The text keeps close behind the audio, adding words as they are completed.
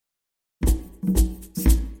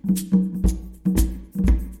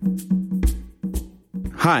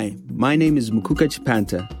Hi, my name is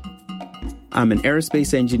Kutika. I'm an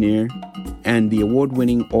aerospace engineer and the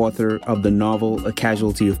award-winning author of the novel A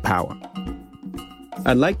Casualty of Power.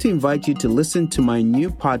 I'd like to invite you to listen to my new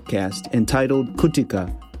podcast entitled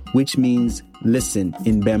Kutika, which means listen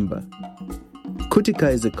in Bemba.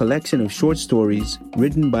 Kutika is a collection of short stories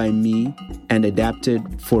written by me and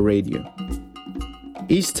adapted for radio.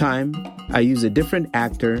 Each time, I use a different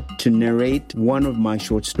actor to narrate one of my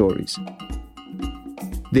short stories.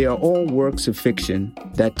 They are all works of fiction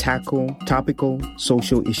that tackle topical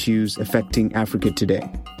social issues affecting Africa today.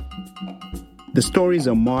 The stories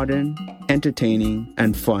are modern, entertaining,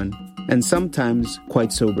 and fun, and sometimes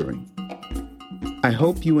quite sobering. I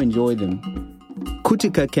hope you enjoy them.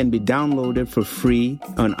 Kutika can be downloaded for free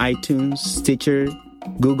on iTunes, Stitcher,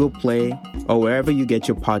 Google Play, or wherever you get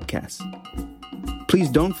your podcasts. Please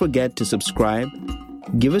don't forget to subscribe,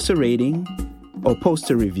 give us a rating, or post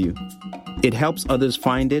a review. It helps others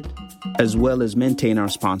find it, as well as maintain our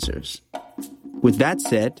sponsors. With that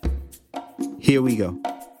said, here we go.